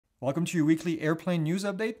Welcome to your weekly airplane news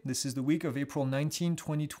update. This is the week of April 19,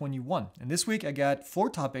 2021. And this week I got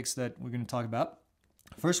 4 topics that we're going to talk about.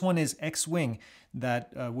 First one is Xwing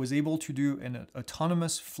that was able to do an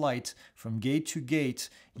autonomous flight from gate to gate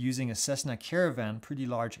using a Cessna Caravan, pretty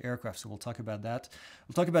large aircraft. So we'll talk about that.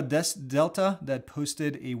 We'll talk about Delta that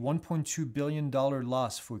posted a $1.2 billion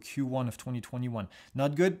loss for Q1 of 2021.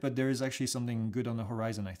 Not good, but there is actually something good on the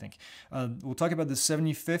horizon, I think. We'll talk about the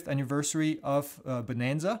 75th anniversary of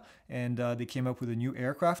Bonanza, and they came up with a new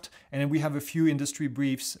aircraft. And then we have a few industry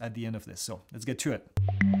briefs at the end of this. So let's get to it.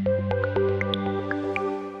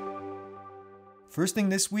 First thing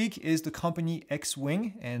this week is the company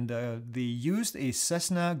Xwing, and they used a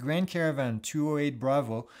Cessna Grand Caravan 208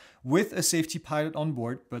 Bravo with a safety pilot on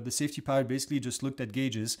board, but the safety pilot basically just looked at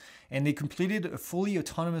gauges, and they completed a fully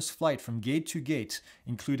autonomous flight from gate to gate,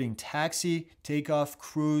 including taxi, takeoff,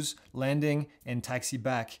 cruise, landing, and taxi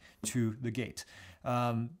back to the gate.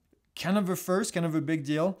 Kind of a first, kind of a big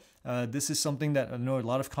deal. This is something that I know a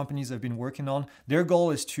lot of companies have been working on. Their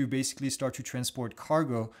goal is to basically start to transport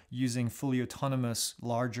cargo using fully autonomous,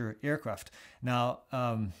 larger aircraft. Now,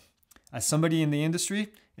 as somebody in the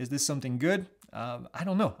industry, is this something good? I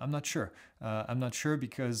don't know. I'm not sure. I'm not sure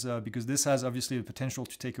because this has obviously the potential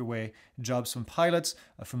to take away jobs from pilots.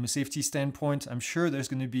 From a safety standpoint, I'm sure there's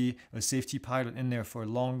going to be a safety pilot in there for a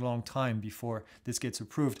long, long time before this gets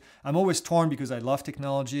approved. I'm always torn because I love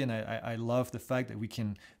technology and I love the fact that we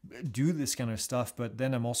can do this kind of stuff. But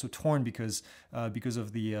then I'm also torn because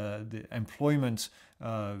of the employment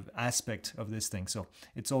aspect of this thing. So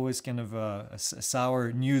it's always kind of a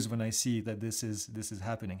sour news when I see that this is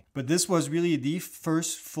happening. But this was really the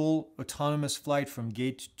first full autonomous flight from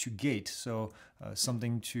gate to gate. So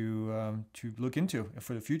something to look into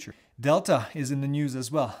for the future. Delta is in the news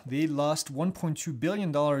as well. They lost $1.2 billion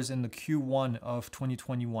in the Q1 of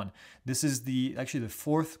 2021. This is actually the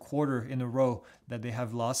 4th quarter in a row that they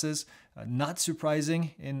have losses. Not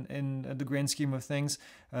surprising in the grand scheme of things.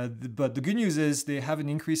 But the good news is they have an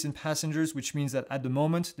increase in passengers, which means that at the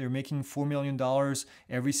moment they're making $4 million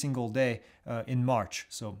every single day in March.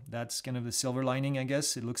 So that's kind of the silver lining, I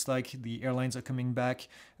guess. It looks like the airlines are coming back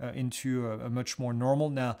into a much more normal.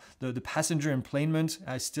 Now, the passenger employment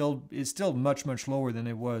is still much, much lower than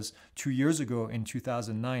it was 2 years ago in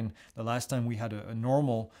 2009, the last time we had a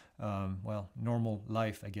normal, normal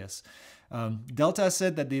life, I guess. Delta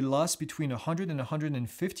said that they lost between 100 and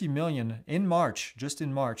 150 million in March, just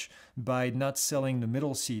in March, by not selling the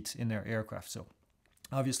middle seat in their aircraft. So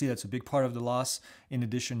obviously that's a big part of the loss, in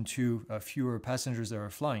addition to fewer passengers that are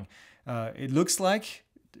flying. It looks like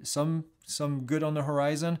some good on the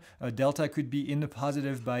horizon. Delta could be in the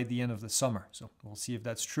positive by the end of the summer. So we'll see if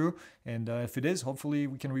that's true. And if it is, hopefully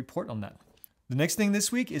we can report on that. The next thing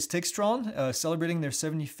this week is Textron celebrating their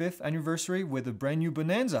 75th anniversary with a brand new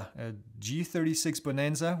Bonanza. A G36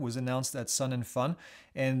 Bonanza was announced at Sun and Fun.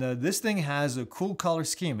 And this thing has a cool color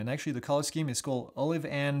scheme. And actually the color scheme is called Olive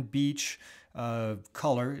and Beach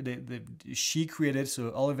color. She created,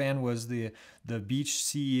 so Olive Ann was the Beach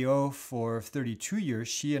CEO for 32 years.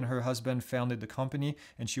 She and her husband founded the company,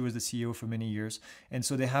 and she was the CEO for many years. And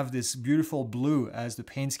so they have this beautiful blue as the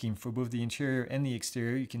paint scheme for both the interior and the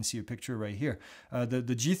exterior. You can see a picture right here. The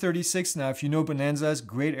G36, now if you know Bonanzas,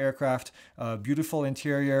 great aircraft, beautiful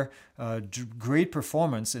interior, great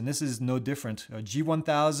performance, and this is no different.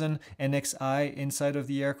 G1000 NXI inside of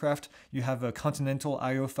the aircraft. You have a Continental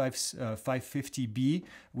IO 550B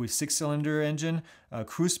with 6-cylinder engine,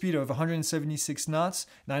 cruise speed of 176 knots,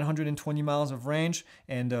 920 miles of range,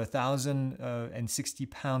 and 1,060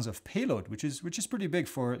 pounds of payload, which is pretty big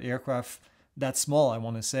for an aircraft that small. I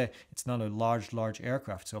want to say it's not a large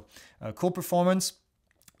aircraft. So cool performance.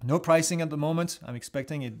 No pricing at the moment. I'm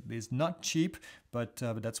expecting it is not cheap, but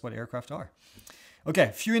that's what aircraft are. Okay,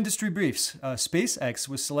 a few industry briefs. SpaceX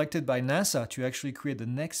was selected by NASA to actually create the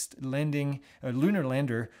next lunar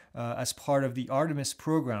lander as part of the Artemis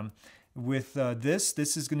program. With this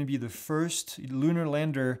is going to be the first lunar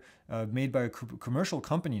lander made by a commercial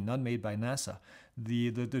company, not made by NASA.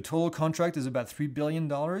 The total contract is about $3 billion,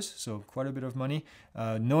 so quite a bit of money.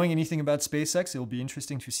 Knowing anything about SpaceX, it'll be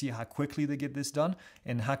interesting to see how quickly they get this done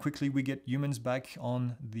and how quickly we get humans back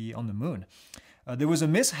on the moon. There was a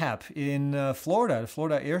mishap in Florida, the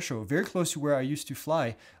Florida Airshow, very close to where I used to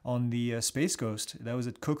fly on the Space Coast. That was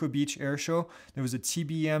at Cocoa Beach Airshow. There was a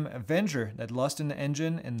TBM Avenger that lost an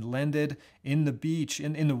engine and landed in the beach,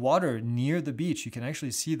 in the water near the beach. You can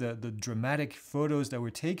actually see the dramatic photos that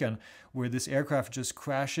were taken where this aircraft just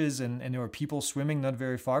crashes and there were people swimming not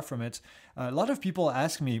very far from it. A lot of people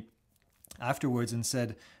asked me afterwards and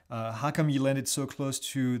said, How come you landed so close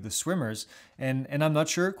to the swimmers? And I'm not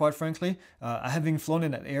sure, quite frankly. Having flown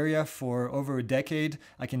in that area for over a decade,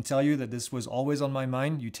 I can tell you that this was always on my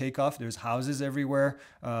mind. You take off, there's houses everywhere.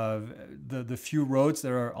 The few roads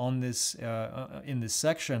that are on this in this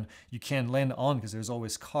section, you can't land on because there's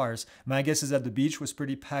always cars. My guess is that the beach was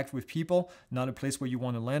pretty packed with people, not a place where you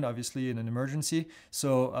want to land, obviously, in an emergency.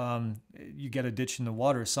 So you get a ditch in the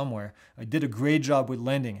water somewhere. I did a great job with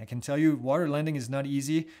landing. I can tell you, water landing is not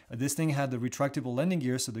easy. This thing had the retractable landing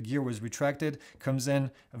gear, so the gear was retracted, comes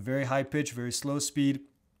in a very high pitch, very slow speed.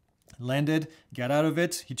 Landed, got out of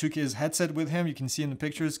it. He took his headset with him. You can see in the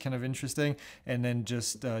pictures, kind of interesting, and then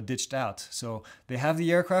just ditched out. So they have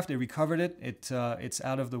the aircraft. They recovered it. It's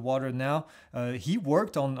out of the water now. He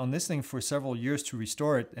worked on this thing for several years to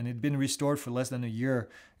restore it, and it'd been restored for less than a year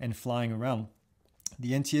and flying around.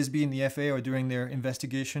 The NTSB and the FAA are doing their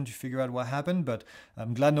investigation to figure out what happened, but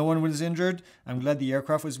I'm glad no one was injured. I'm glad the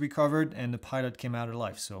aircraft was recovered and the pilot came out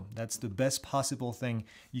alive. So that's the best possible thing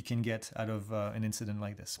you can get out of an incident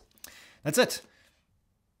like this. That's it.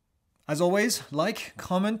 As always, like,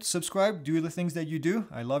 comment, subscribe, do the things that you do.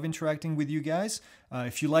 I love interacting with you guys.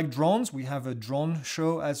 If you like drones, we have a drone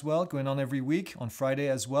show as well going on every week on Friday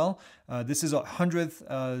as well. This is our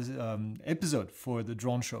 100th episode for the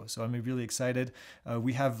drone show, so I'm really excited.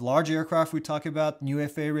 We have large aircraft we talk about, new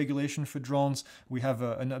FAA regulation for drones. We have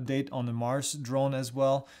an update on the Mars drone as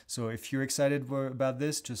well. So if you're excited about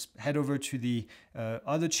this, just head over to the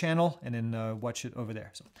other channel and then watch it over there.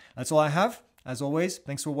 So that's all I have. As always,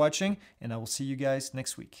 thanks for watching, and I will see you guys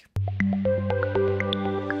next week.